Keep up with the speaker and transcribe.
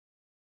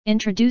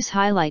Introduce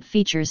highlight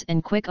features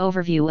and quick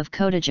overview of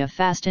Kodagia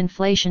Fast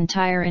Inflation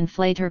Tire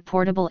Inflator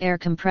Portable Air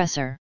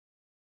Compressor.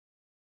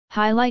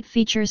 Highlight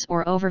features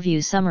or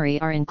overview summary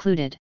are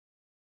included.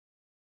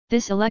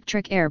 This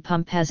electric air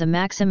pump has a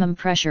maximum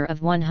pressure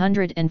of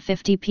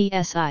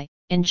 150 psi,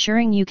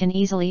 ensuring you can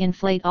easily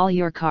inflate all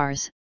your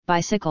cars,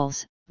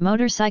 bicycles,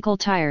 motorcycle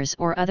tires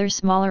or other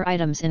smaller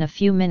items in a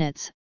few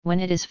minutes, when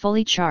it is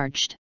fully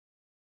charged.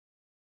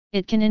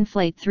 It can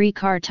inflate 3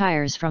 car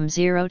tires from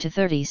 0 to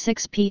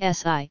 36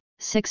 psi,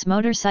 6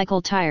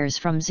 motorcycle tires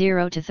from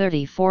 0 to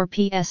 34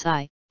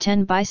 psi,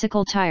 10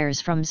 bicycle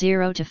tires from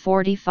 0 to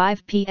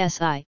 45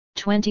 psi,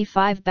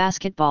 25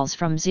 basketballs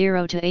from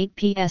 0 to 8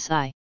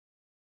 psi.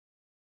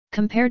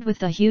 Compared with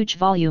the huge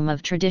volume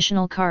of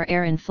traditional car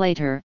air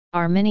inflator,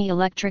 our mini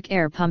electric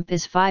air pump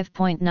is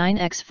 5.9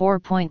 x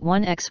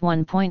 4.1 x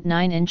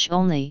 1.9 inch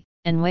only,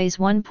 and weighs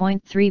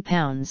 1.3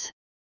 pounds.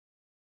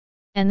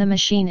 And the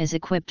machine is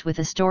equipped with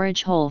a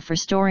storage hole for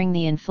storing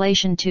the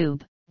inflation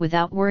tube.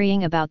 Without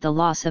worrying about the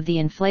loss of the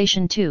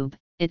inflation tube,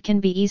 it can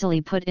be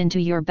easily put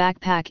into your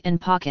backpack and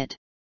pocket.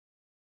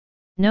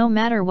 No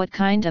matter what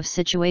kind of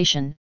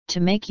situation, to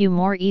make you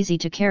more easy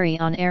to carry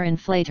on air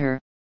inflator.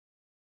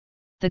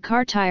 The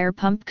car tire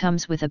pump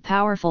comes with a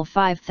powerful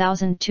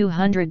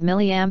 5200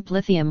 mAh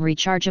lithium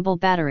rechargeable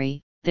battery.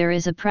 There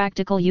is a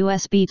practical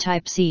USB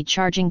Type-C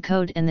charging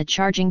code and the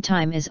charging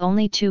time is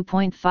only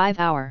 2.5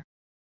 hours.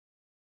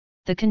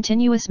 The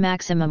continuous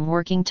maximum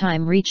working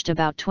time reached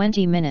about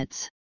 20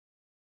 minutes.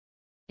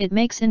 It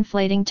makes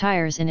inflating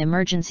tires in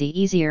emergency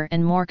easier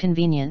and more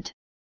convenient.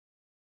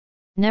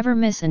 Never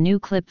miss a new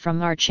clip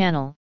from our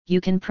channel.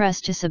 You can press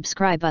to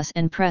subscribe us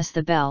and press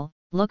the bell,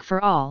 look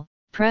for all,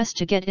 press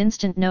to get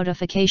instant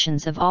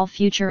notifications of all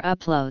future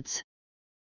uploads.